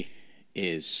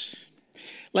is.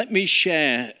 Let me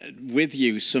share with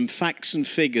you some facts and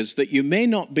figures that you may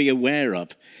not be aware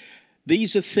of.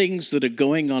 These are things that are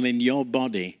going on in your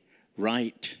body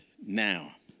right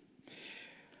now.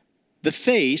 The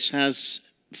face has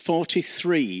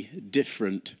 43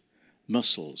 different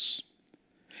muscles,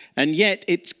 and yet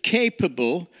it's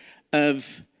capable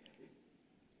of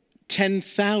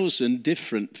 10,000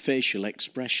 different facial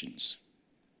expressions.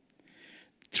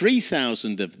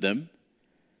 3,000 of them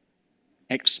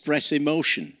express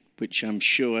emotion, which I'm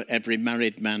sure every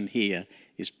married man here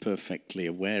is perfectly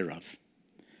aware of.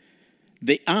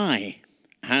 The eye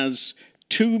has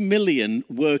 2 million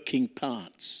working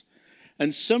parts,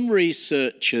 and some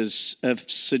researchers have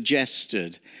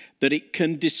suggested that it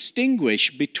can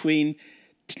distinguish between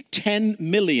 10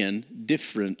 million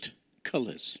different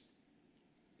colors.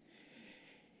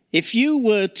 If you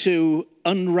were to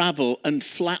unravel and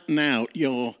flatten out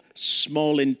your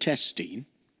small intestine,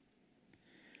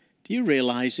 do you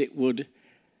realize it would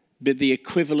be the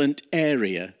equivalent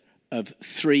area of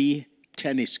 3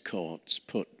 tennis courts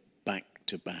put back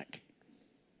to back?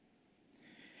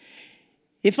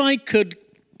 If I could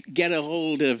get a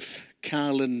hold of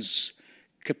Carlin's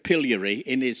capillary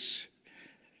in his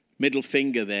middle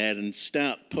finger there and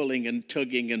start pulling and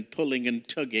tugging and pulling and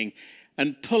tugging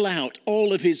and pull out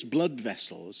all of his blood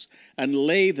vessels and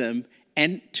lay them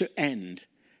end to end,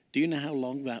 do you know how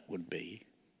long that would be?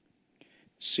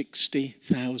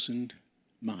 60,000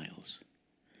 miles.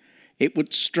 It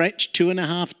would stretch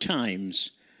 2.5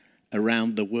 times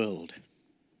around the world.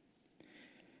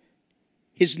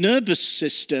 His nervous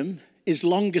system is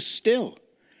longer still,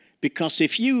 because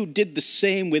if you did the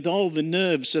same with all the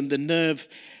nerves and the nerve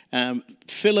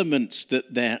filaments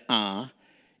that there are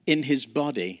in his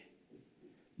body,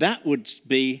 that would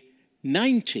be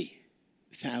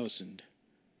 90,000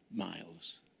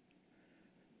 miles.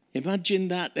 Imagine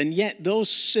that. And yet those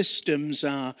systems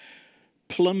are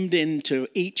plumbed into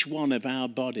each one of our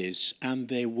bodies, and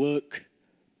they work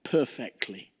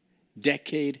perfectly,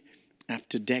 decade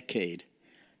after decade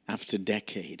after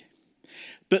decade.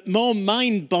 But more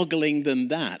mind-boggling than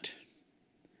that,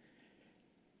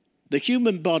 the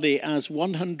human body has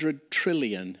 100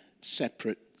 trillion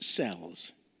separate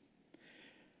cells.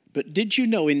 But did you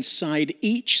know inside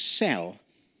each cell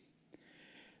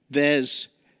there's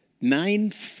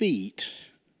 9 feet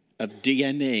of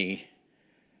DNA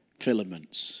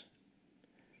filaments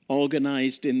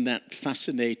organized in that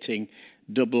fascinating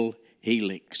double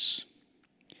helix?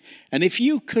 And if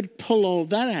you could pull all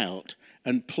that out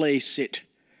and place it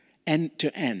end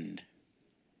to end,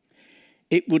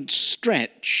 it would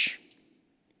stretch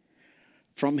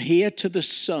from here to the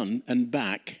sun and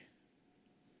back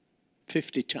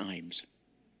 50 times.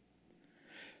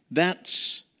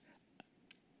 That's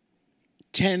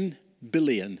 10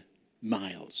 billion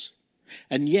miles.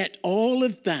 And yet all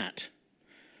of that,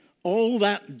 all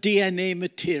that DNA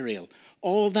material,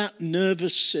 all that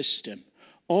nervous system,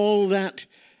 all that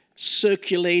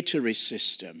circulatory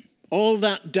system, all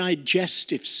that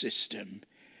digestive system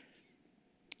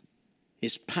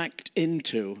is packed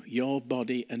into your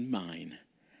body and mine,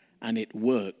 and it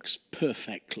works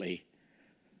perfectly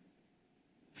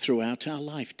throughout our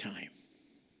lifetime.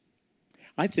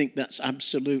 I think that's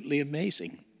absolutely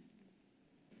amazing.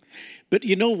 But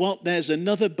you know what? There's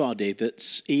another body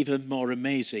that's even more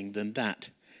amazing than that,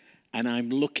 and I'm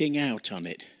looking out on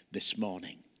it this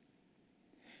morning.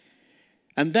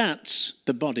 And that's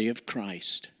the body of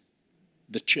Christ,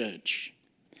 the church.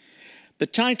 The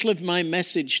title of my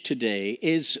message today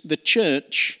is The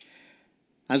Church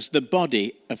as the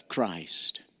Body of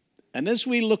Christ. And as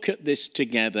we look at this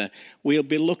together, we'll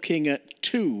be looking at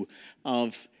 2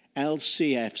 of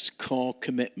LCF's core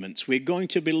commitments. We're going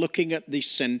to be looking at the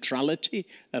centrality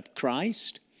of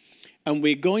Christ, and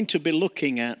we're going to be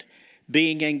looking at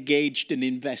being engaged and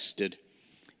invested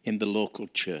in the local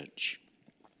church.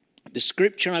 The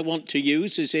scripture I want to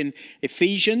use is in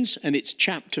Ephesians, and it's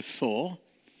chapter 4,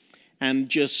 and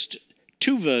just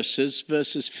 2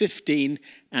 verses 15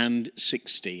 and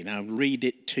 16. I'll read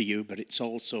it to you, but it's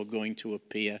also going to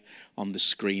appear on the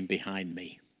screen behind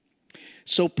me.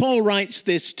 So Paul writes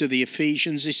this to the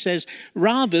Ephesians. He says,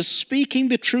 "Rather, speaking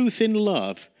the truth in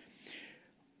love,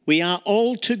 we are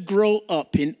all to grow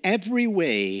up in every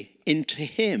way into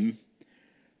him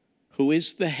who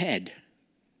is the head,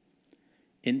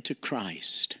 into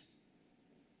Christ,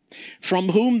 from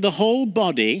whom the whole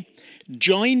body,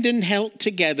 joined and held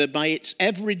together by its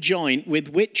every joint with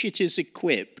which it is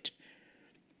equipped,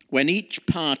 when each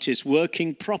part is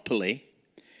working properly,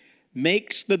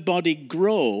 makes the body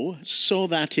grow so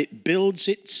that it builds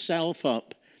itself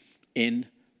up in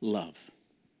love."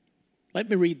 Let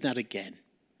me read that again.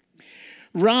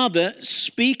 Rather,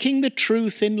 speaking the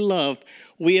truth in love,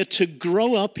 we are to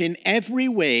grow up in every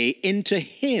way into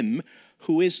him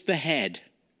who is the head,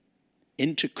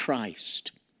 into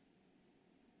Christ,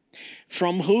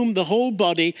 from whom the whole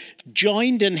body,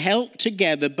 joined and held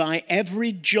together by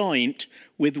every joint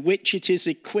with which it is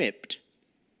equipped,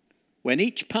 when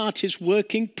each part is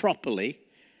working properly,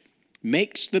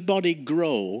 makes the body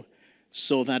grow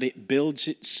so that it builds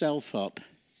itself up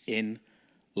in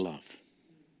love.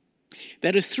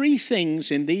 There are three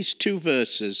things in these two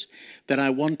verses that I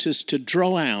want us to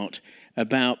draw out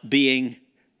about being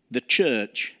the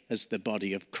church as the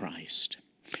body of Christ.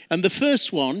 And the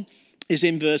first one is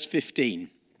in verse 15.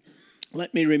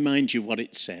 Let me remind you what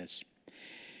it says.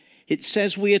 It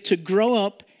says we are to grow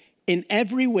up in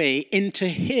every way into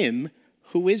him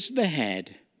who is the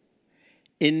head,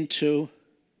 into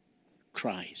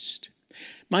Christ.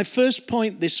 My first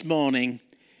point this morning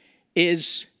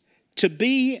is to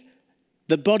be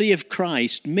the body of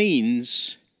Christ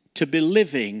means to be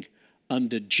living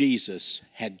under Jesus'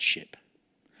 headship.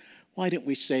 Why don't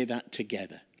we say that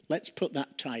together? Let's put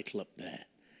that title up there.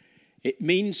 It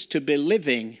means to be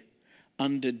living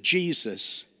under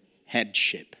Jesus'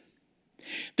 headship.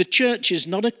 The church is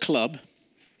not a club.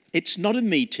 It's not a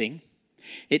meeting.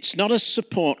 It's not a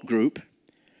support group.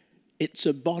 It's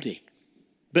a body,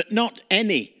 but not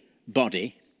any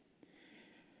body.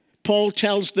 Paul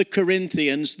tells the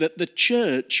Corinthians that the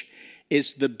church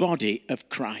is the body of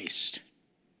Christ.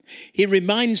 He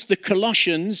reminds the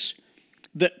Colossians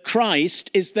that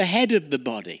Christ is the head of the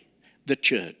body, the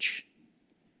church.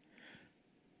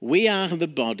 We are the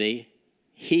body,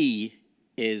 he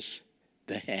is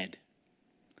the head.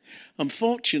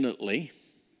 Unfortunately,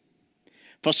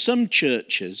 for some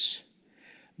churches,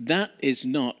 that is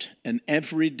not an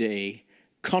everyday,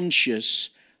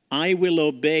 conscious, I will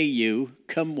obey you,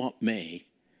 come what may,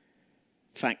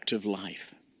 fact of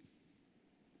life.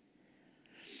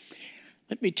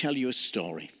 Let me tell you a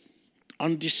story.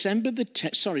 On September the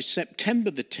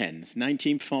 10th,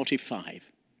 1945,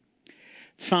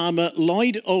 farmer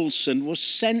Lloyd Olson was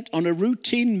sent on a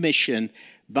routine mission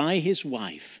by his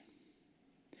wife.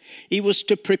 He was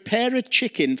to prepare a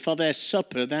chicken for their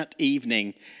supper that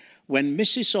evening when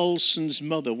Mrs. Olson's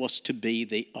mother was to be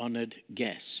the honored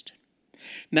guest.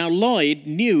 Now, Lloyd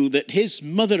knew that his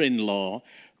mother-in-law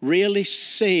really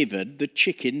savored the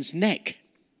chicken's neck.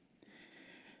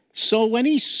 So when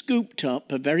he scooped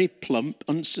up a very plump,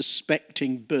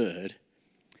 unsuspecting bird,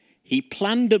 he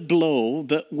planned a blow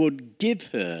that would give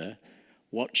her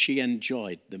what she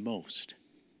enjoyed the most.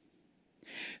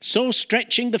 So,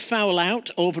 stretching the fowl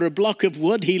out over a block of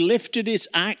wood, he lifted his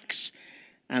axe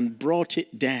and brought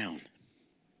it down.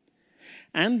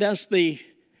 And as the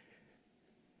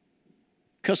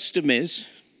custom is,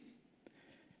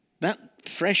 that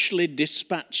freshly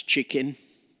dispatched chicken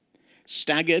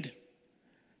staggered,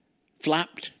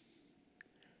 flapped,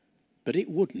 but it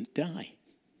wouldn't die.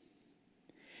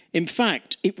 In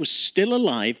fact, it was still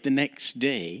alive the next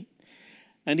day,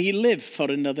 and he lived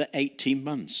for another 18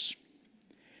 months.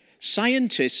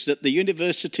 Scientists at the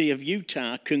University of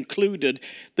Utah concluded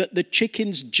that the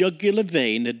chicken's jugular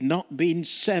vein had not been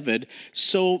severed,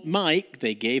 so Mike,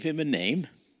 they gave him a name,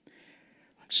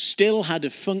 still had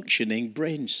a functioning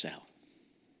brain cell.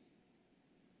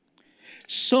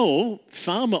 So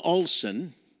Farmer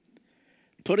Olson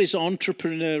put his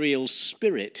entrepreneurial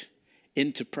spirit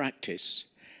into practice,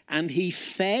 and he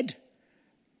fed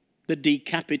the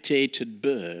decapitated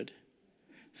bird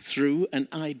through an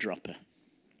eyedropper.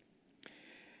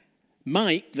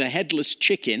 Mike, the headless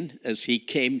chicken, as he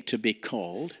came to be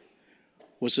called,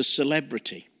 was a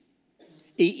celebrity.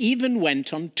 He even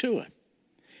went on tour.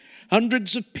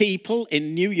 Hundreds of people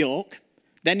in New York,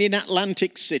 then in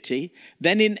Atlantic City,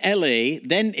 then in LA,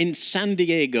 then in San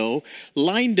Diego,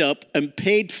 lined up and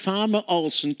paid Farmer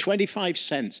Olson 25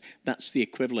 cents, that's the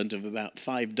equivalent of about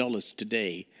 $5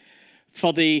 today,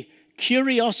 for the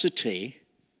curiosity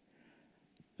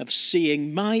of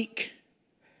seeing Mike,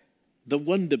 the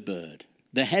wonder bird,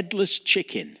 the headless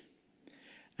chicken,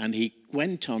 and he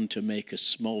went on to make a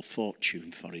small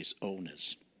fortune for his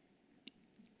owners.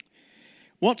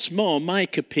 What's more,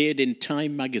 Mike appeared in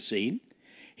Time magazine,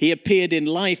 he appeared in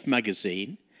Life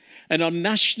magazine, and on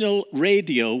national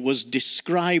radio was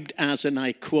described as, and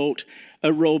I quote,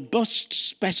 a robust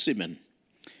specimen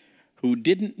who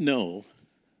didn't know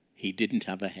he didn't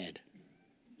have a head.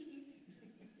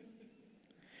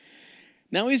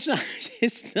 Now, is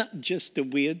that just a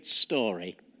weird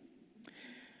story?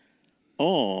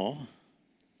 Or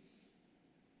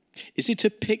is it a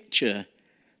picture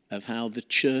of how the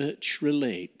church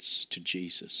relates to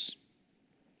Jesus?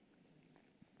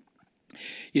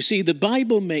 You see, the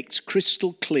Bible makes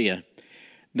crystal clear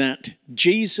that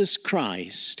Jesus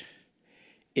Christ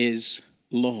is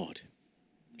Lord.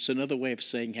 It's another way of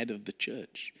saying head of the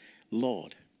church,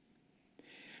 Lord.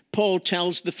 Paul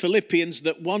tells the Philippians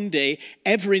that one day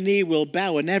every knee will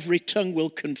bow and every tongue will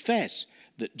confess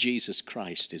that Jesus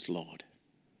Christ is Lord.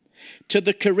 To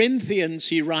the Corinthians,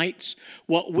 he writes,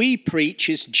 what we preach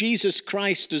is Jesus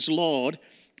Christ as Lord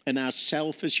and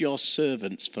ourselves as your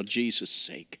servants for Jesus'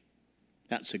 sake.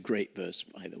 That's a great verse,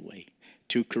 by the way,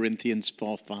 2 Corinthians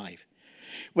 4:5.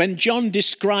 When John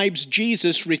describes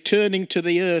Jesus returning to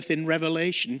the earth in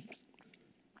Revelation,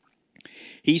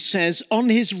 he says, on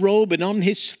his robe and on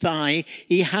his thigh,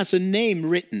 he has a name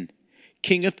written,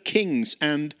 King of Kings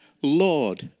and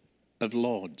Lord of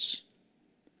Lords.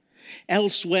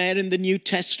 Elsewhere in the New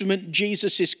Testament,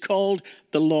 Jesus is called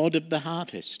the Lord of the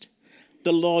harvest,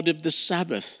 the Lord of the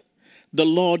Sabbath, the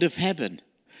Lord of heaven,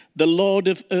 the Lord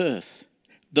of earth,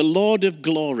 the Lord of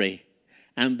glory,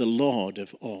 and the Lord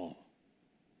of all.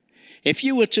 If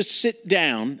you were to sit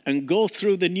down and go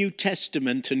through the New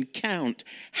Testament and count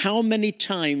how many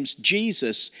times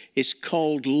Jesus is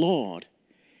called Lord,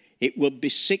 it would be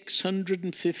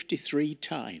 653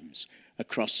 times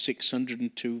across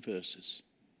 602 verses.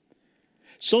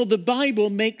 So the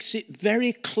Bible makes it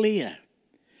very clear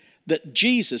that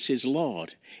Jesus is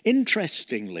Lord.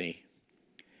 Interestingly,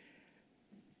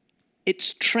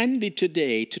 it's trendy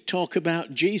today to talk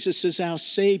about Jesus as our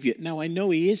Savior. Now, I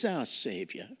know he is our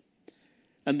Savior,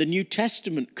 and the New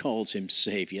Testament calls him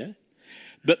Savior,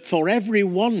 but for every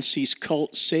once he's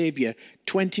called Savior,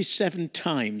 27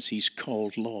 times he's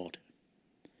called Lord.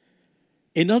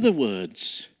 In other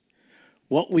words,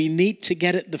 what we need to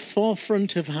get at the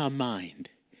forefront of our mind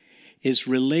is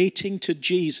relating to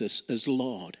Jesus as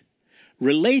Lord,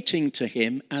 relating to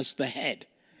him as the head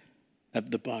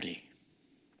of the body.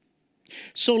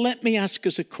 So let me ask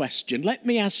us a question. Let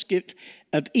me ask it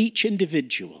of each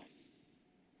individual.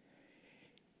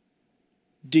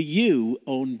 Do you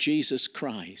own Jesus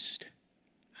Christ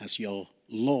as your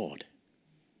Lord?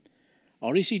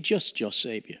 Or is he just your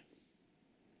Savior?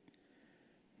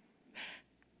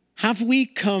 Have we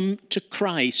come to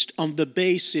Christ on the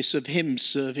basis of him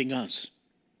serving us?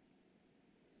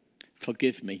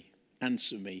 Forgive me,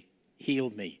 answer me, heal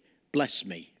me, bless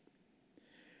me.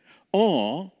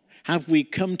 Or have we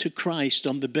come to Christ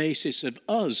on the basis of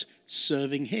us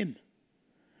serving him?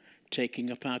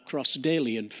 Taking up our cross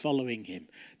daily and following him.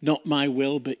 Not my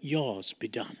will, but yours be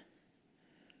done.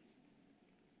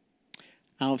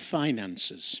 Our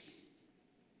finances,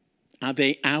 are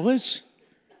they ours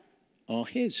or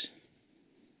his?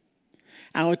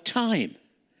 Our time,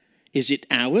 is it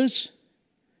ours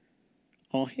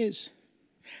or his?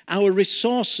 Our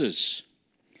resources,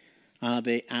 are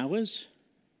they ours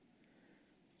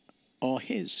or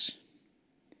his?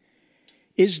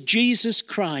 Is Jesus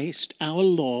Christ our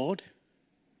Lord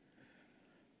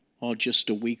or just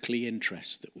a weekly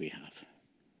interest that we have?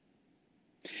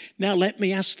 Now let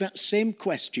me ask that same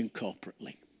question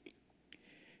corporately.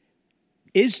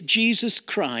 Is Jesus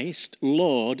Christ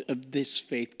Lord of this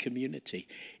faith community?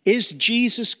 Is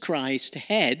Jesus Christ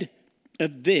head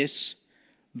of this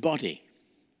body?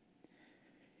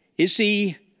 Is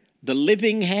he the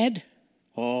living head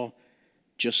or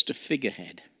just a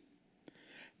figurehead?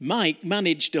 Mike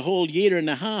managed a whole year and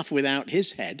a half without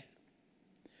his head.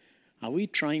 Are we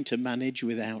trying to manage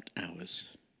without ours?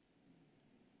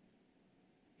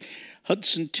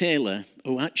 Hudson Taylor,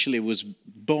 who actually was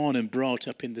born and brought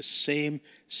up in the same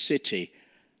city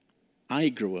I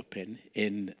grew up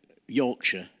in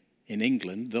Yorkshire, in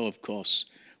England, though of course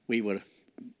we were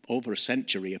over a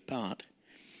century apart,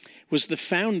 was the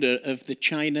founder of the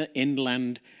China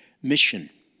Inland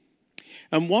Mission.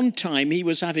 And one time he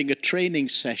was having a training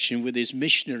session with his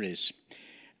missionaries,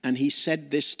 and he said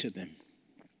this to them: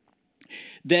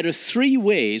 there are 3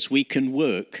 ways we can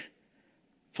work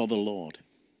for the Lord.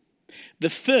 The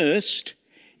first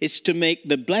is to make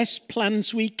the best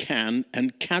plans we can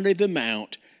and carry them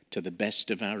out to the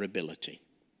best of our ability.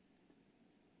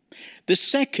 The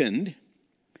second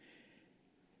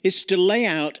is to lay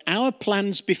out our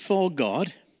plans before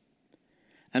God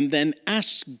and then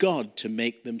ask God to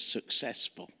make them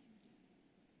successful.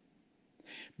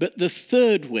 But the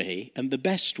third way, and the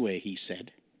best way, he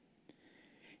said,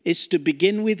 is to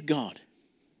begin with God,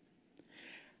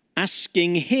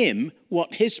 asking him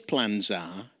what his plans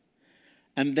are,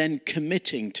 and then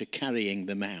committing to carrying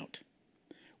them out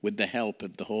with the help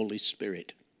of the Holy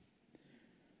Spirit.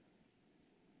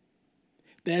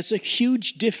 There's a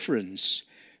huge difference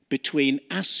between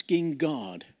asking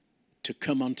God to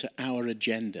come onto our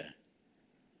agenda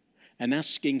and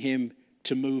asking him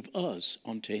to move us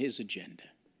onto his agenda.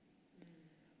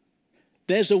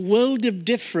 There's a world of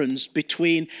difference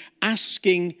between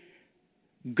asking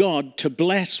God to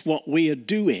bless what we are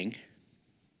doing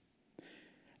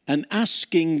and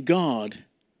asking God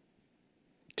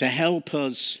to help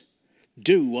us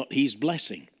do what he's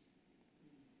blessing.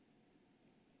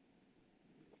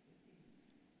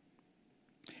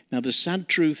 Now, the sad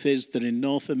truth is that in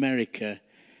North America,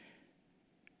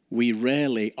 we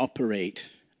rarely operate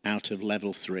out of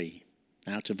level 3,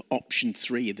 out of option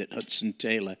 3 that Hudson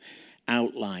Taylor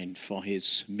outlined for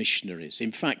his missionaries.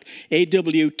 In fact,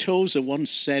 A.W. Tozer once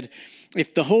said,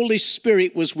 if the Holy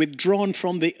Spirit was withdrawn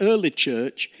from the early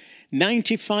church,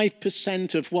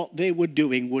 95% of what they were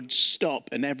doing would stop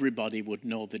and everybody would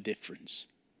know the difference.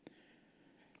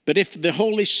 But if the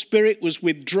Holy Spirit was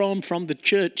withdrawn from the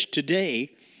church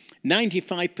today,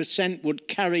 95% would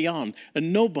carry on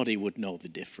and nobody would know the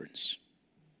difference.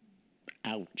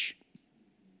 Ouch.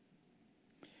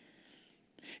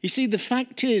 You see, the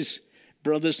fact is,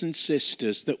 brothers and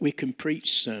sisters, that we can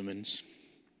preach sermons,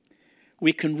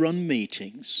 we can run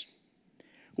meetings,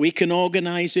 we can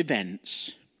organize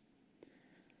events,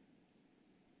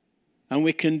 and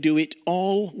we can do it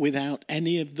all without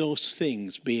any of those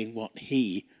things being what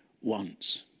he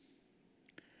wants.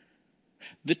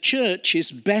 The church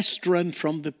is best run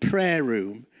from the prayer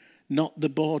room, not the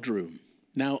boardroom.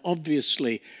 Now,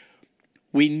 obviously,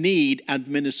 we need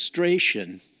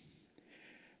administration,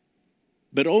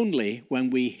 but only when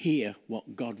we hear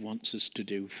what God wants us to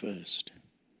do first.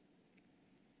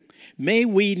 May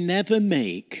we never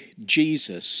make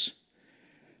Jesus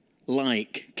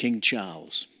like King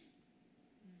Charles.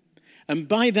 And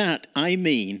by that, I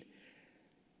mean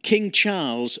King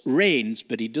Charles reigns,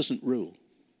 but he doesn't rule.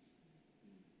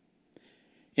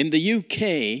 In the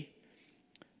UK,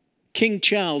 King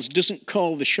Charles doesn't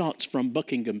call the shots from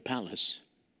Buckingham Palace.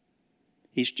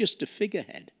 He's just a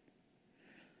figurehead.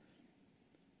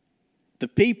 The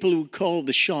people who call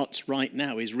the shots right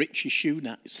now is Richie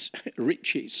Sunak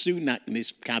in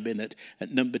his cabinet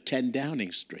at number 10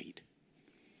 Downing Street.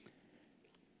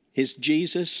 Is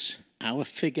Jesus our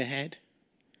figurehead,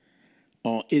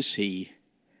 or is he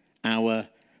our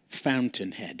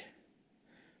fountainhead?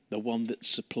 The one that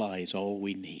supplies all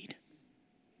we need.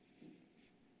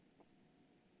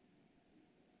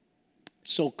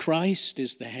 So Christ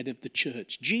is the head of the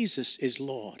church. Jesus is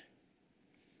Lord.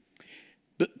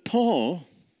 But Paul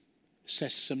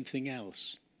says something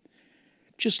else.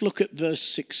 Just look at verse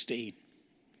 16.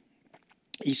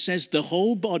 He says the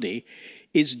whole body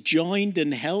is joined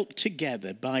and held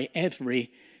together by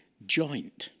every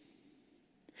joint.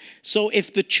 So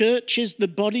if the church is the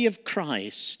body of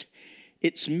Christ,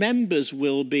 its members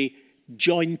will be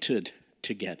jointed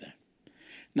together.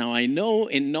 Now, I know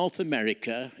in North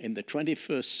America in the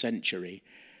 21st century,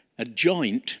 a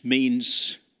joint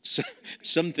means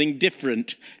something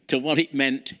different to what it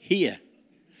meant here.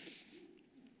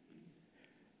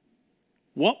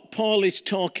 What Paul is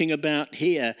talking about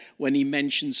here when he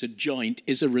mentions a joint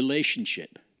is a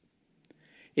relationship.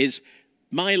 Is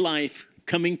my life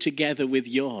coming together with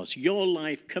yours, your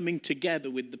life coming together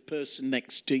with the person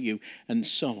next to you, and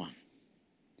so on.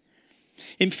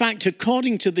 In fact,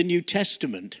 according to the New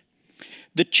Testament,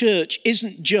 the church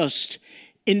isn't just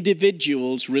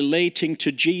individuals relating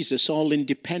to Jesus all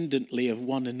independently of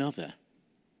one another.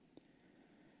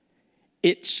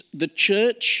 It's the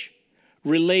church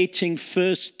relating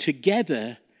first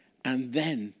together and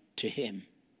then to him.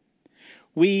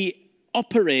 We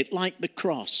operate like the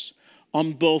cross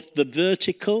on both the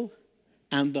vertical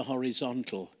and the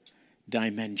horizontal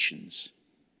dimensions.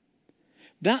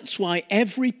 That's why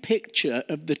every picture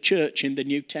of the church in the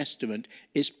New Testament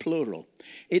is plural.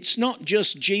 It's not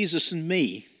just Jesus and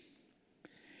me,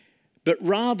 but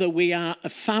rather we are a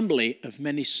family of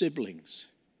many siblings.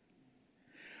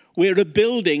 We're a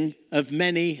building of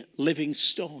many living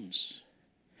stones.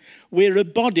 We're a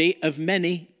body of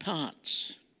many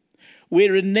parts.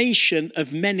 We're a nation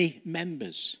of many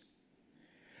members.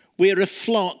 We're a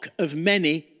flock of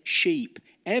many sheep.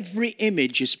 Every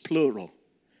image is plural.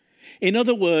 In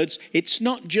other words, it's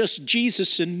not just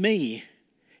Jesus and me.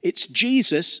 It's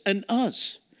Jesus and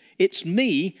us. It's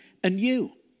me and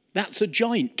you. That's a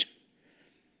joint.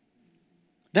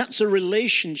 That's a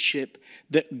relationship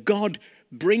that God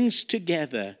brings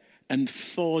together and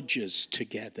forges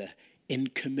together in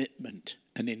commitment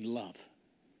and in love.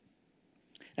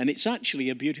 And it's actually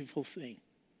a beautiful thing.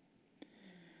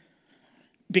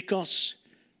 Because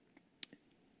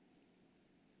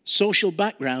social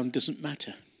background doesn't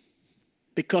matter.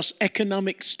 Because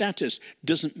economic status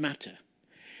doesn't matter.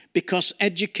 Because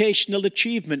educational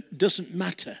achievement doesn't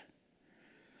matter.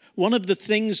 One of the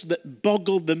things that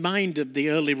boggled the mind of the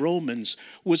early Romans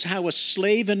was how a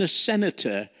slave and a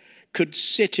senator could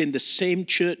sit in the same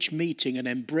church meeting and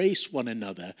embrace one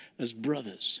another as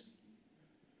brothers.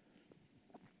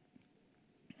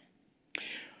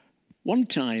 One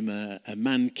time, a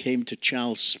man came to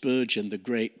Charles Spurgeon, the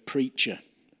great preacher,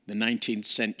 the 19th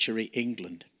century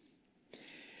England.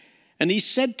 And he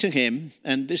said to him,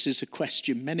 and this is a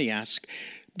question many ask,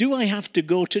 do I have to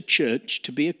go to church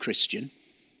to be a Christian?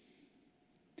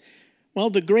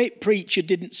 Well, the great preacher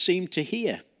didn't seem to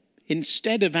hear.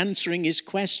 Instead of answering his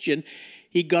question,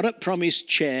 he got up from his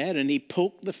chair and he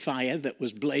poked the fire that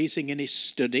was blazing in his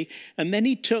study, and then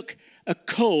he took a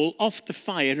coal off the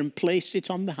fire and placed it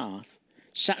on the hearth,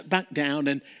 sat back down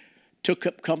and took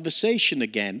up conversation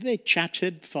again. They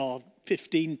chatted for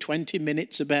 15, 20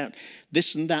 minutes about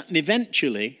this and that, and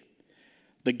eventually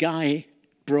the guy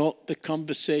brought the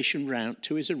conversation round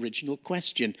to his original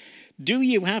question. Do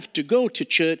you have to go to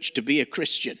church to be a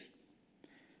Christian?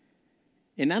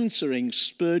 In answering,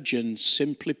 Spurgeon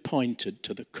simply pointed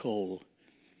to the coal,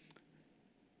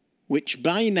 which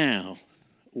by now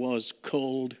was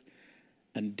cold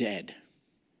and dead.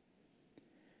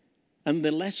 And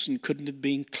the lesson couldn't have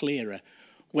been clearer.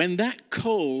 When that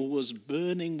coal was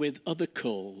burning with other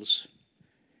coals,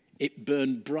 it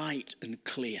burned bright and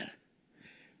clear.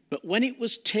 But when it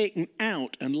was taken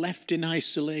out and left in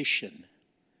isolation,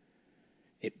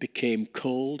 it became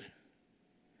cold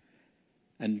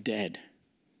and dead.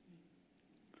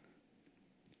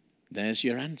 There's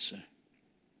your answer.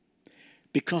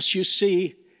 Because you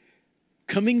see,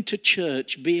 coming to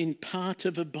church, being part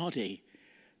of a body,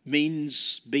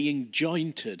 means being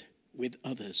jointed with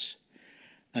others.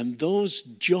 And those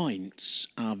joints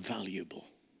are valuable.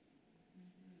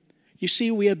 You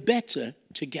see, we are better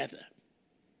together.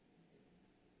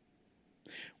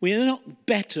 We are not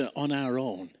better on our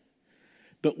own,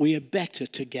 but we are better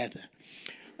together.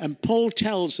 And Paul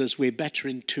tells us we're better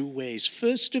in two ways.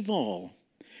 First of all,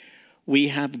 we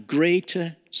have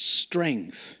greater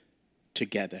strength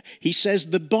together. He says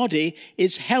the body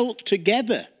is held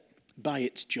together by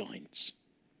its joints.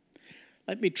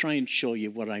 Let me try and show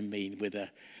you what I mean with an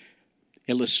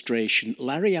illustration.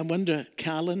 Larry, I wonder,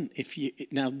 Carlin, if you...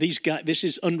 Now, these guys, this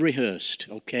is unrehearsed,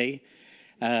 okay?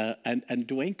 And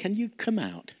Dwayne, can you come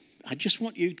out? I just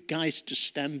want you guys to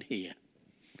stand here.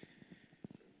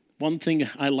 One thing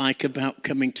I like about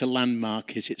coming to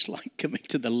Landmark is it's like coming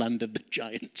to the land of the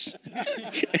giants.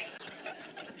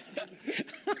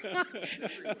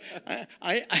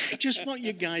 I just want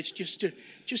you guys just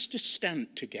to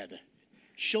stand together,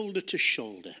 shoulder to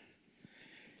shoulder.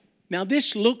 Now,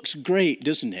 this looks great,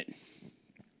 doesn't it?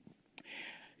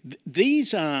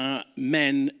 These are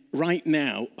men right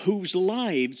now whose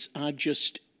lives are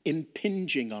just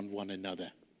impinging on one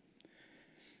another.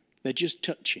 They're just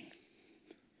touching.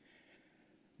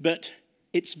 But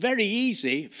it's very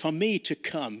easy for me to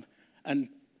come and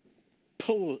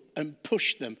pull and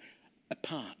push them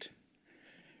apart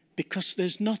because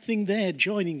there's nothing there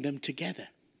joining them together.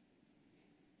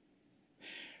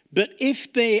 But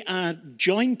if they are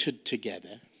jointed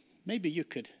together, maybe you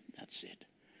could, that's it.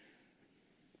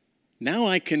 Now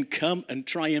I can come and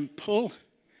try and pull,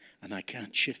 and I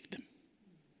can't shift them.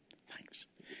 Thanks.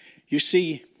 You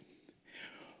see,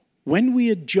 when we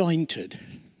are jointed,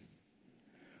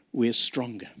 we are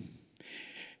stronger.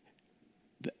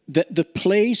 The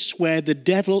place where the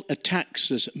devil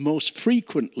attacks us most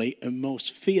frequently and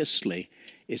most fiercely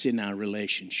is in our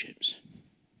relationships.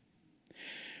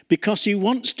 Because he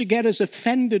wants to get us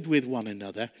offended with one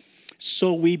another,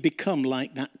 so we become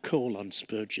like that coal on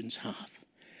Spurgeon's hearth,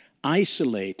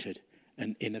 isolated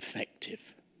and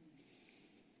ineffective.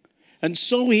 And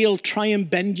so he'll try and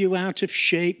bend you out of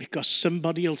shape because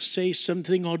somebody will say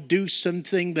something or do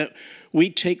something that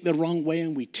we take the wrong way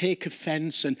and we take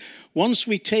offense. And once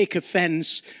we take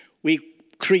offense, we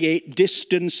create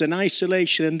distance and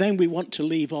isolation, and then we want to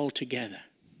leave altogether.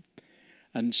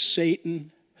 And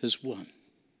Satan has won.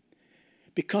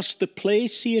 Because the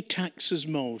place he attacks us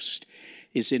most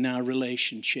is in our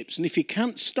relationships. And if he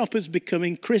can't stop us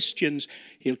becoming Christians,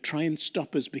 he'll try and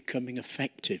stop us becoming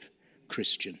effective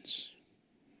Christians,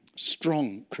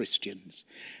 strong Christians.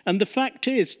 And the fact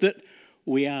is that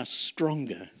we are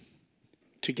stronger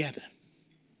together.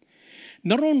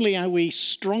 Not only are we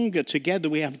stronger together,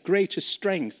 we have greater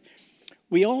strength,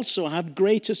 we also have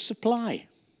greater supply.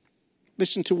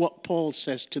 Listen to what Paul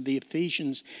says to the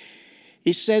Ephesians.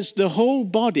 He says the whole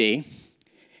body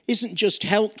isn't just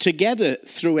held together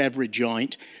through every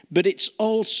joint, but it's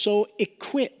also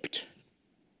equipped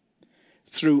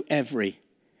through every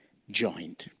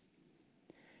joint.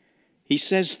 He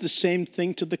says the same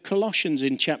thing to the Colossians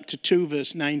in chapter 2,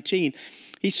 verse 19.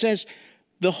 He says,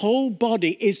 the whole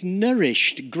body is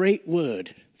nourished, great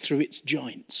word, through its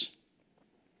joints.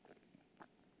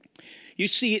 You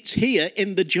see, it's here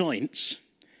in the joints,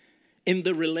 in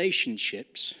the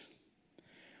relationships,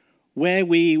 where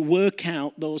we work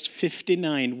out those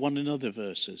 59 one another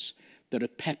verses that are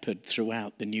peppered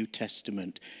throughout the New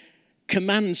Testament.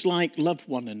 Commands like love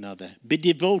one another, be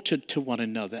devoted to one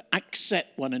another,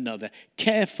 accept one another,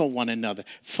 care for one another,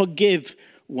 forgive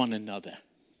one another.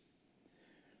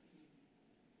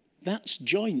 That's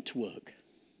joint work.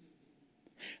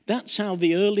 That's how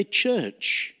the early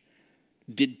church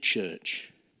did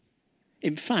church.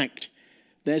 In fact,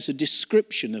 there's a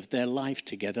description of their life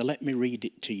together. Let me read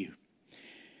it to you.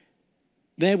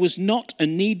 There was not a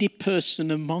needy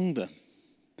person among them.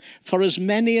 For as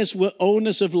many as were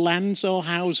owners of lands or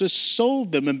houses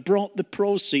sold them and brought the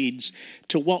proceeds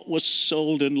to what was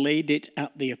sold and laid it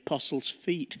at the apostles'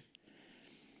 feet.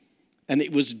 And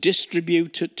it was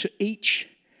distributed to each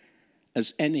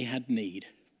as any had need.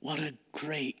 What a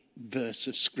great verse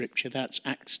of scripture. That's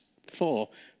Acts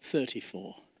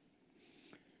 4:34.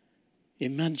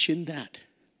 Imagine that.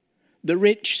 The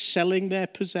rich selling their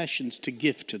possessions to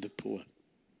give to the poor.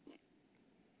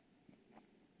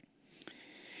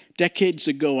 Decades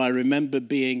ago, I remember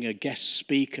being a guest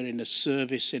speaker in a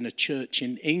service in a church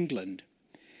in England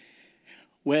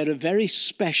where a very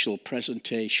special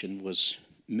presentation was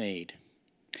made.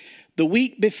 The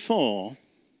week before,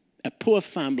 a poor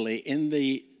family in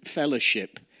the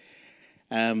fellowship,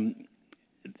 their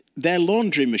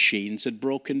laundry machines had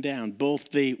broken down, both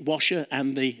the washer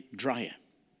and the dryer.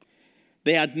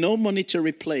 They had no money to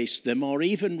replace them or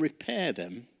even repair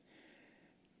them,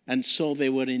 and so they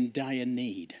were in dire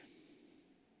need.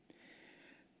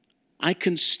 I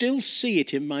can still see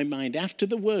it in my mind. After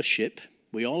the worship,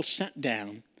 we all sat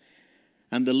down,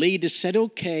 and the leader said,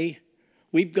 okay,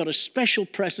 we've got a special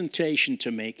presentation to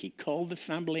make. He called the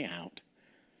family out.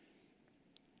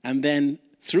 And then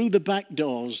through the back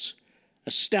doors,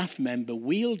 a staff member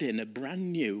wheeled in a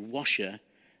brand new washer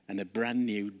and a brand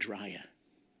new dryer.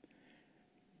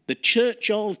 The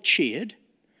church all cheered.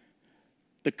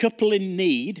 The couple in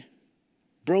need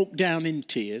broke down in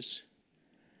tears,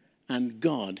 and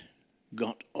God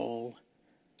got all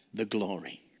the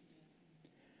glory.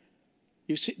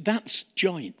 You see, that's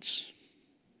joints.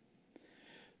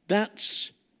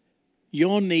 That's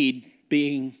your need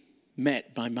being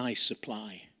met by my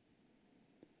supply.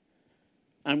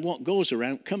 And what goes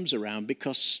around comes around,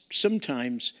 because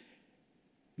sometimes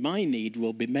my need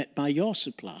will be met by your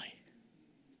supply.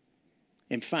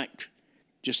 In fact,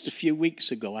 just a few weeks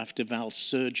ago after Val's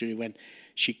surgery, when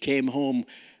she came home,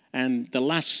 and the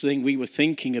last thing we were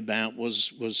thinking about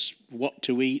was what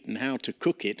to eat and how to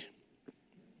cook it,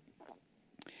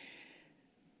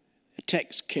 a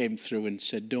text came through and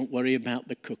said, don't worry about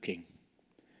the cooking.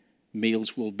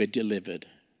 Meals will be delivered.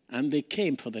 And they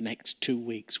came for the next 2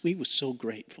 weeks. We were so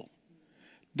grateful.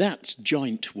 That's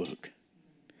joint work.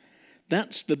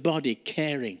 That's the body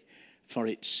caring for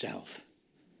itself.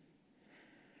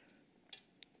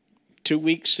 2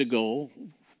 weeks ago,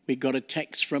 we got a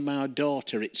text from our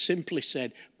daughter. It simply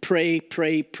said, pray,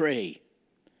 pray, pray.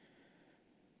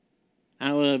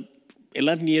 Our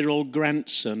 11-year-old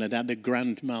grandson had had a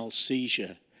grand mal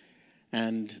seizure,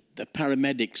 and the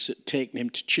paramedics had taken him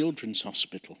to Children's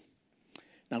Hospital.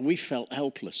 Now, we felt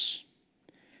helpless.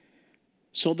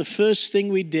 So the first thing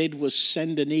we did was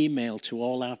send an email to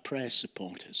all our prayer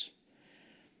supporters.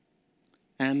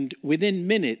 And within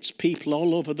minutes, people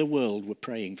all over the world were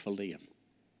praying for Liam.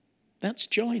 That's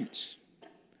joints.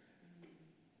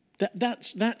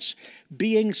 That's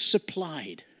being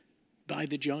supplied by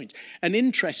the joints. And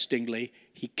interestingly,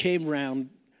 he came round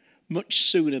much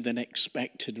sooner than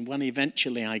expected. And when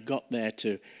eventually I got there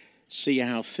to see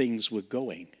how things were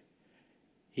going,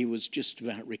 he was just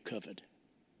about recovered.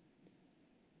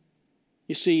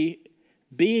 You see,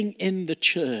 being in the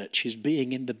church is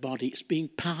being in the body. It's being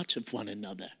part of one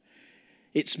another.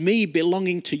 It's me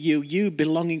belonging to you, you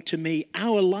belonging to me.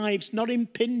 Our lives not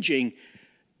impinging,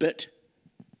 but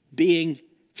being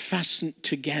fastened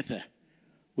together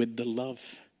with the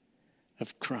love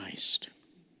of Christ.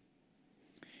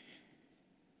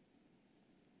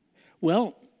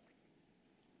 Well,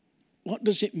 what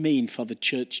does it mean for the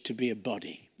church to be a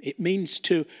body? It means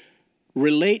to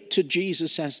relate to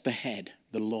Jesus as the head,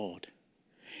 the Lord.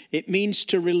 It means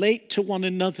to relate to one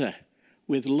another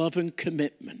with love and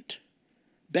commitment,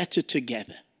 better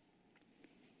together.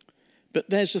 But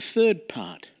there's a third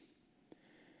part.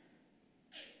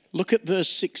 Look at verse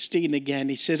 16 again.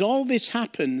 He says, all this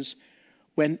happens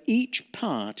when each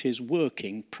part is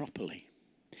working properly.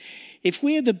 If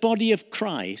we're the body of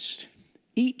Christ,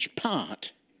 each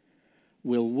part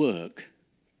will work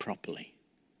properly.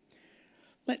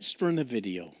 Let's run a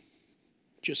video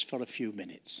just for a few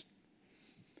minutes.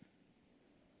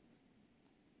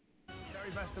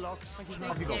 Best of luck. Thank you.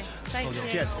 Off you go. Thank you.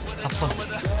 Cheers. Have fun.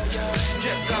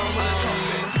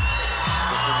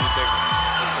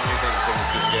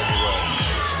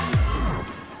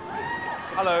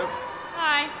 Hello.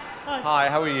 Hi. Hi,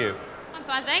 how are you? I'm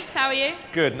fine, thanks. How are you?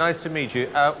 Good, nice to meet you.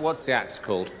 What's the act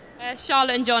called?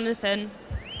 Charlotte and Jonathan.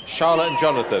 Charlotte and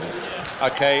Jonathan.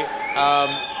 Okay.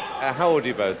 How old are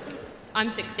you both? I'm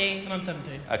 16. And I'm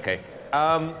 17. Okay.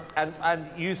 And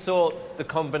you thought the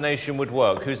combination would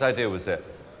work. Whose idea was it?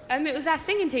 It was our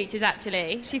singing teacher's,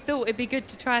 actually. She thought it'd be good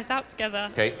to try us out together.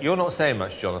 Okay, you're not saying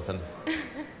much, Jonathan.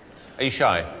 Are you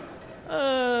shy?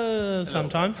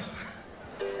 Sometimes.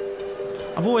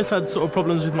 I've always had sort of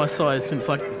problems with my size since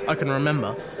I can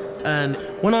remember. And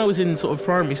when I was in sort of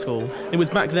primary school, it was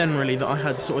back then really that I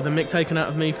had sort of the mick taken out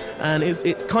of me, and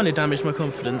it kind of damaged my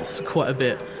confidence quite a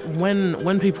bit.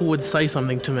 When people would say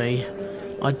something to me,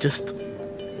 it'd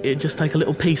just take a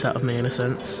little piece out of me in a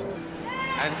sense.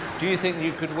 And do you think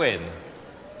you could win?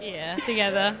 Yeah,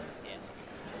 together.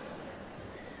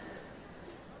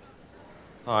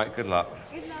 All right, good luck.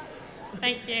 Good luck.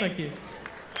 Thank you. Thank you.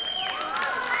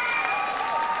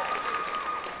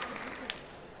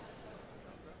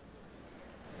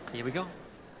 Here we go.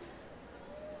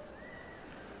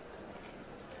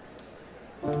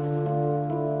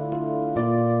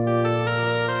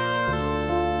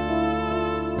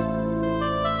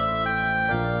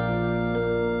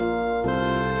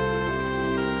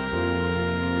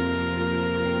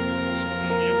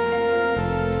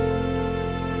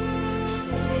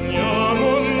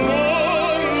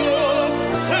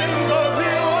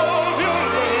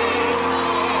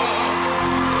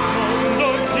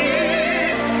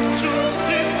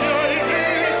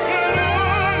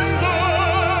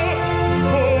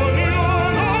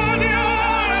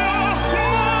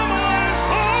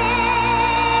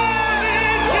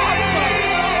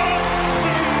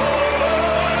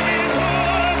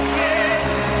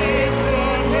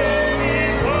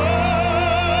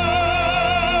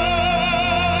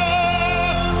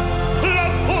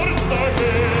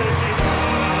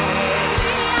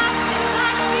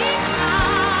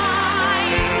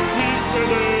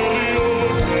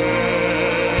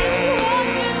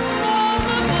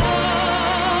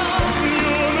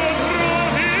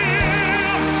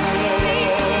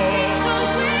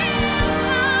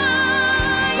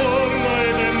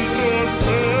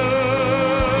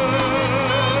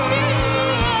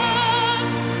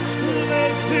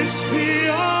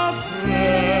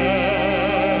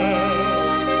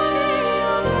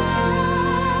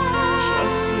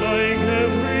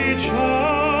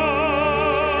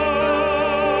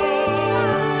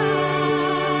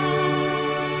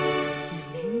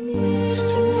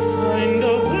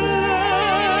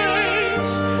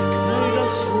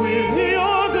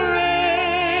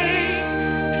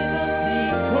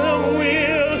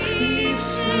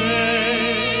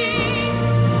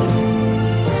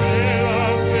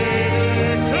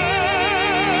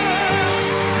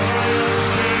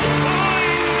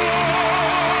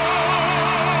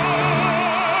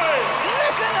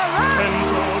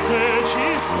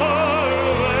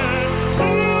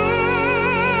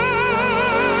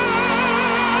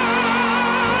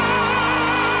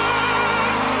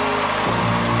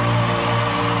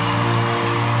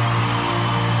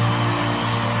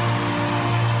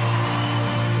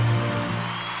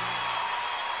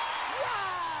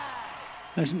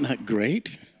 Isn't that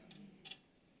great?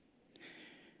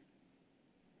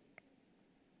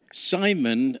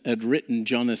 Simon had written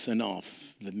Jonathan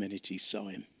off the minute he saw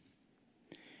him.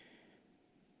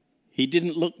 He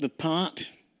didn't look the part.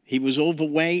 He was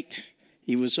overweight.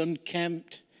 He was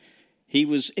unkempt. He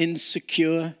was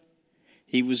insecure.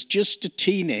 He was just a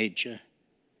teenager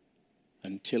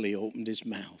until he opened his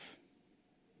mouth.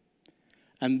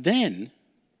 And then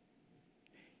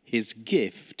his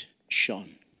gift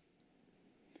shone.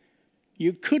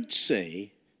 You could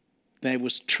say there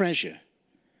was treasure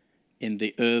in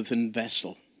the earthen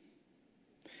vessel.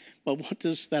 Well, what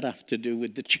does that have to do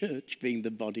with the church being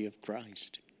the body of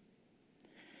Christ?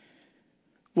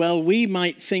 Well, we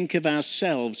might think of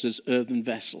ourselves as earthen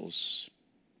vessels,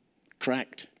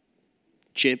 cracked,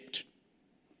 chipped,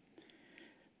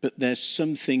 but there's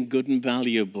something good and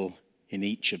valuable in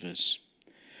each of us.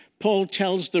 Paul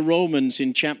tells the Romans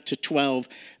in chapter 12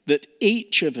 that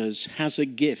each of us has a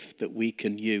gift that we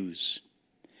can use.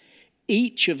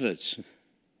 Each of us,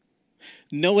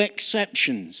 no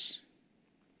exceptions.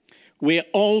 We're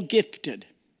all gifted.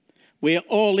 We're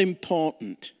all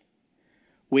important.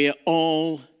 We are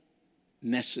all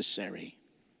necessary.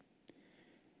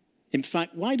 In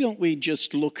fact, why don't we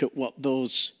just look at what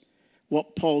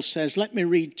Paul says? Let me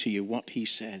read to you what he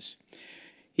says.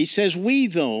 He says, we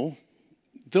though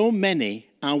many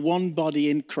are one body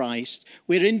in Christ,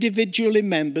 we're individually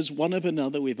members one of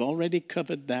another. We've already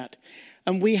covered that.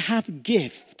 And we have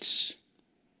gifts.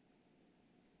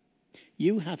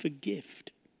 You have a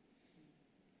gift.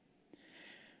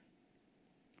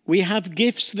 We have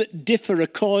gifts that differ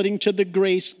according to the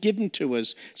grace given to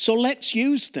us. So let's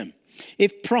use them.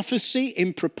 If prophecy,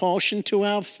 in proportion to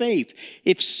our faith.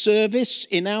 If service,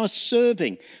 in our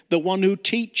serving. The one who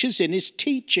teaches, in his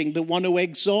teaching. The one who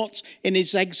exhorts, in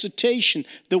his exhortation.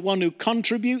 The one who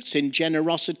contributes, in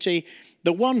generosity.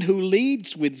 The one who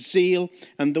leads, with zeal.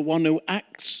 And the one who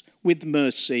acts with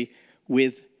mercy,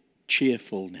 with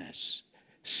cheerfulness.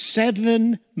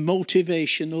 7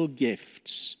 motivational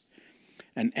gifts.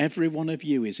 And every one of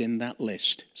you is in that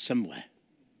list somewhere.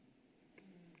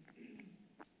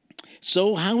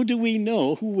 So how do we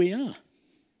know who we are?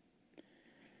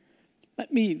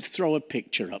 Let me throw a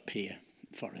picture up here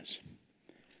for us.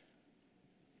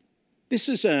 This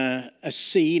is a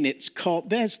scene. It's called,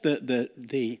 there's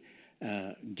the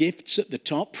gifts at the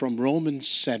top from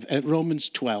Romans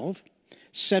 12.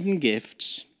 7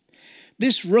 gifts.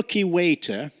 This rookie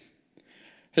waiter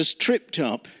has tripped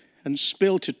up and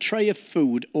spilt a tray of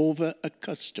food over a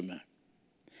customer.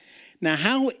 Now,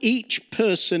 how each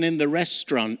person in the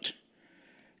restaurant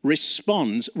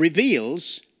responds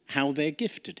reveals how they're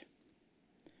gifted.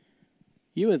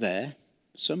 You are there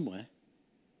somewhere.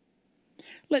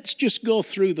 Let's just go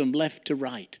through them left to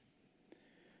right.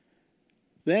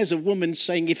 There's a woman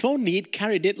saying, if only he'd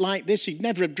carried it like this, he'd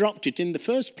never have dropped it in the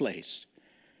first place.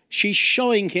 She's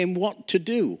showing him what to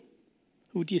do.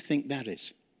 Who do you think that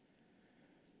is?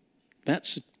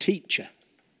 That's a teacher.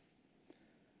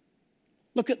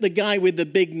 Look at the guy with the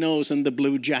big nose and the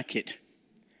blue jacket.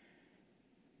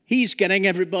 He's getting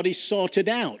everybody sorted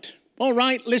out. All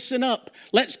right, listen up.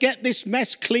 Let's get this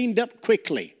mess cleaned up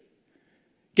quickly.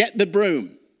 Get the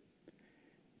broom.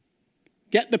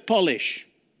 Get the polish.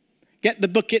 Get the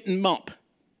bucket and mop.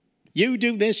 You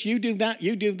do this, you do that,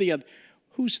 you do the other.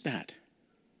 Who's that?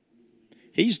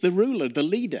 He's the ruler, the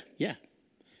leader, yeah.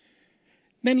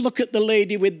 Then look at the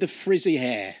lady with the frizzy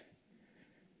hair.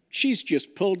 She's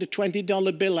just pulled a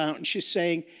 $20 bill out and she's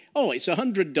saying, oh, it's a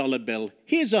 $100 bill.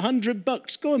 Here's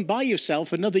 $100. Go and buy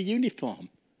yourself another uniform.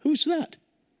 Who's that?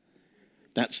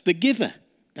 That's the giver.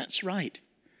 That's right.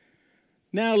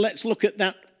 Now let's look at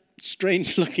that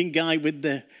strange-looking guy with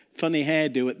the funny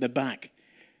hairdo at the back.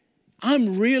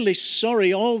 I'm really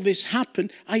sorry all this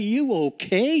happened. Are you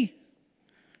okay?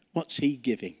 What's he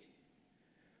giving?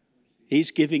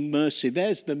 He's giving mercy.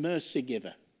 There's the mercy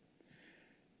giver.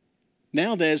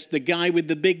 Now there's the guy with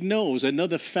the big nose,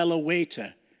 another fellow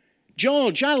waiter.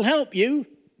 George, I'll help you.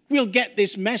 We'll get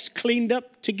this mess cleaned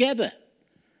up together.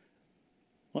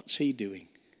 What's he doing?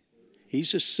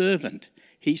 He's a servant.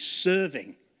 He's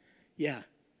serving. Yeah.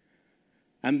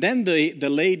 And then the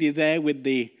lady there with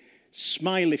the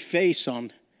smiley face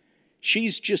on,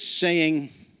 she's just saying,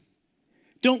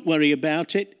 don't worry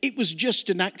about it. It was just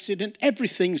an accident.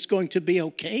 Everything's going to be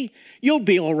okay. You'll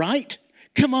be all right.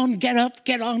 Come on, get up,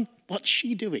 get on. What's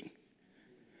she doing?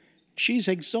 She's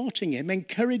exhorting him,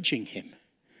 encouraging him.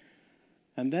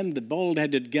 And then the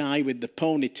bald-headed guy with the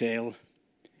ponytail,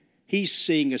 he's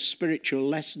seeing a spiritual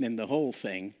lesson in the whole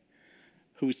thing.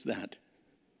 Who's that?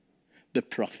 The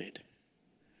prophet.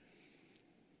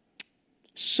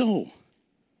 So,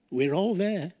 we're all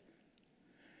there.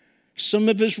 Some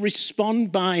of us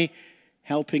respond by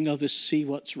helping others see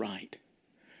what's right.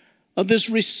 Others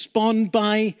respond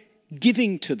by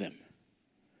giving to them.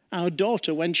 Our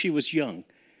daughter, when she was young,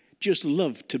 just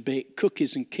loved to bake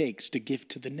cookies and cakes to give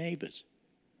to the neighbors.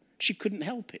 She couldn't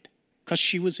help it because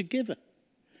she was a giver.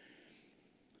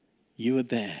 You are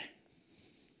there.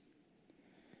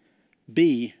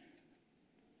 Be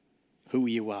who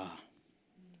you are.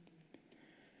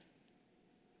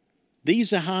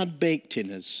 These are hard-baked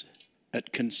in us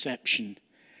at conception.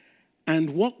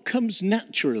 And what comes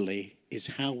naturally is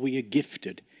how we are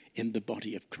gifted in the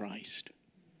body of Christ.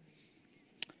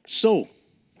 So,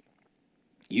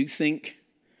 you think,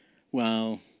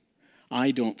 well,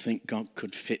 I don't think God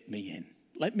could fit me in.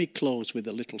 Let me close with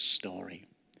a little story.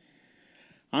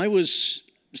 I was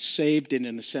saved in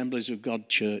an Assemblies of God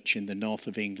church in the north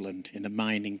of England, in a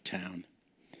mining town.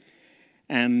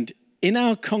 And in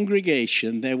our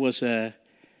congregation, there was a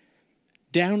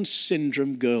Down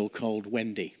syndrome girl called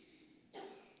Wendy.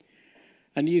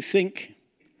 And you think,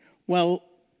 well,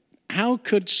 how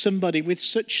could somebody with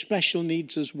such special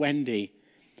needs as Wendy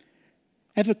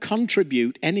ever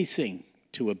contribute anything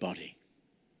to a body?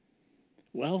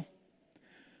 Well,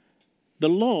 the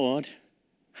Lord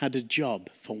had a job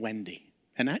for Wendy.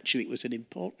 And actually, it was an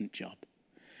important job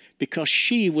because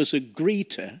she was a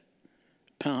greeter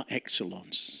par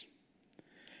excellence.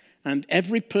 And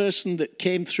every person that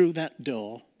came through that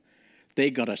door, they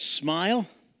got a smile,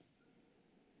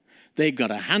 they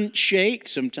got a handshake,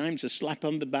 sometimes a slap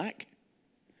on the back.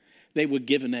 They were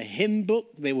given a hymn book,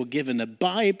 they were given a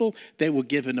Bible, they were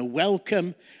given a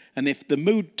welcome, and if the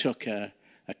mood took her,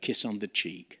 a kiss on the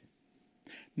cheek.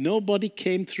 Nobody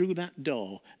came through that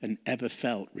door and ever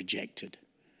felt rejected.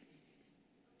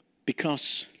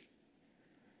 Because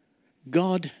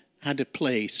God had a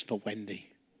place for Wendy.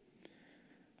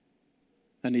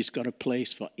 And he's got a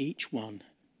place for each one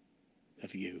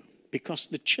of you. Because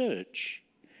the church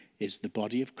is the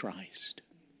body of Christ.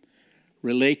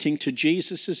 Relating to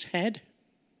Jesus' head.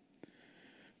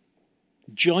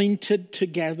 Jointed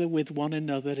together with one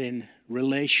another in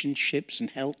relationships and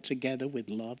held together with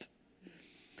love.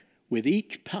 With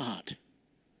each part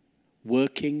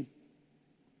working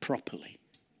properly.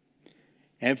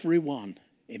 Everyone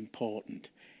important.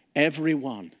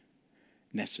 Everyone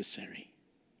necessary.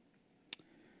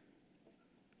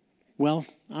 Well,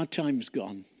 our time's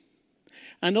gone.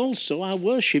 And also our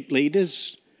worship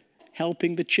leaders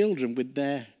helping the children with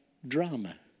their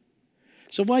drama.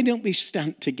 So why don't we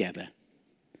stand together?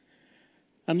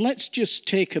 And let's just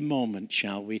take a moment,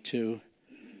 shall we, to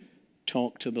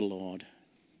talk to the Lord.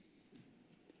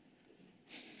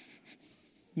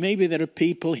 Maybe there are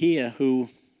people here who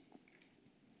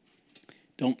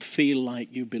don't feel like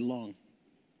you belong.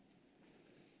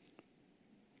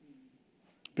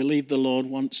 Believe the Lord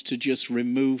wants to just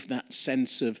remove that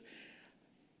sense of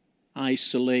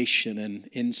isolation and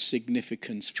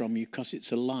insignificance from you because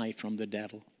it's a lie from the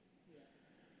devil.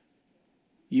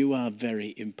 You are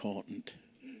very important.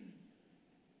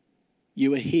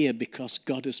 You are here because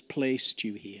God has placed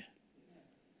you here.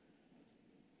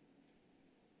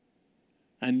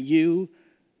 And you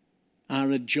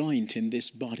are a joint in this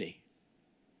body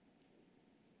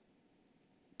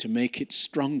to make it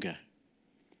stronger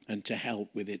and to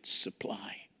help with its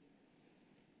supply.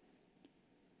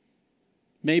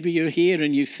 Maybe you're here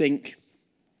and you think,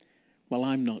 well,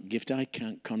 I'm not gifted. I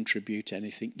can't contribute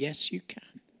anything. Yes, you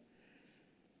can.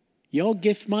 Your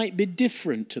gift might be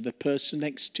different to the person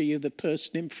next to you, the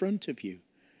person in front of you.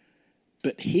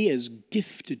 But he has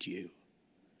gifted you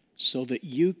so that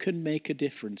you can make a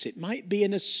difference. It might be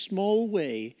in a small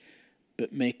way,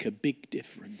 but make a big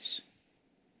difference.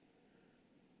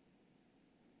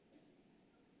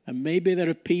 And maybe there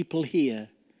are people here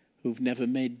who've never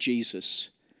made Jesus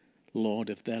Lord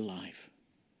of their life.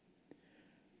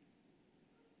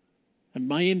 And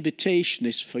my invitation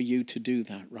is for you to do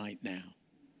that right now.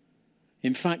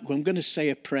 In fact, I'm going to say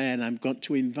a prayer and I'm going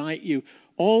to invite you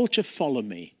all to follow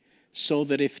me so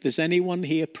that if there's anyone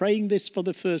here praying this for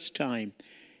the first time,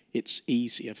 it's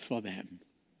easier for them.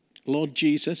 Lord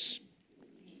Jesus,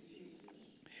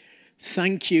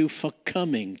 thank you for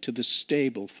coming to the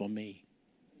stable for me.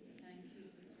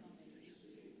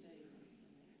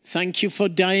 Thank you for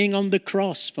dying on the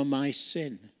cross for my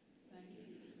sin.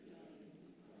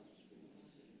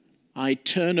 I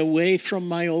turn away from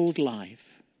my old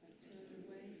life.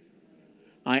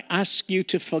 I ask you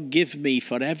to forgive me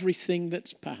for everything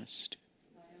that's past.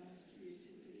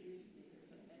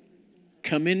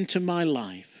 Come into my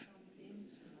life.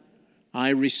 I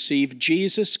receive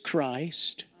Jesus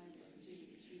Christ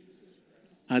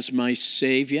as my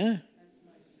Savior,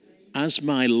 as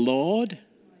my Lord,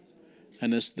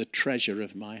 and as the treasure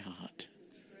of my heart.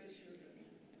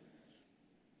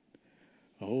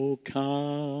 Oh,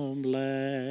 come, let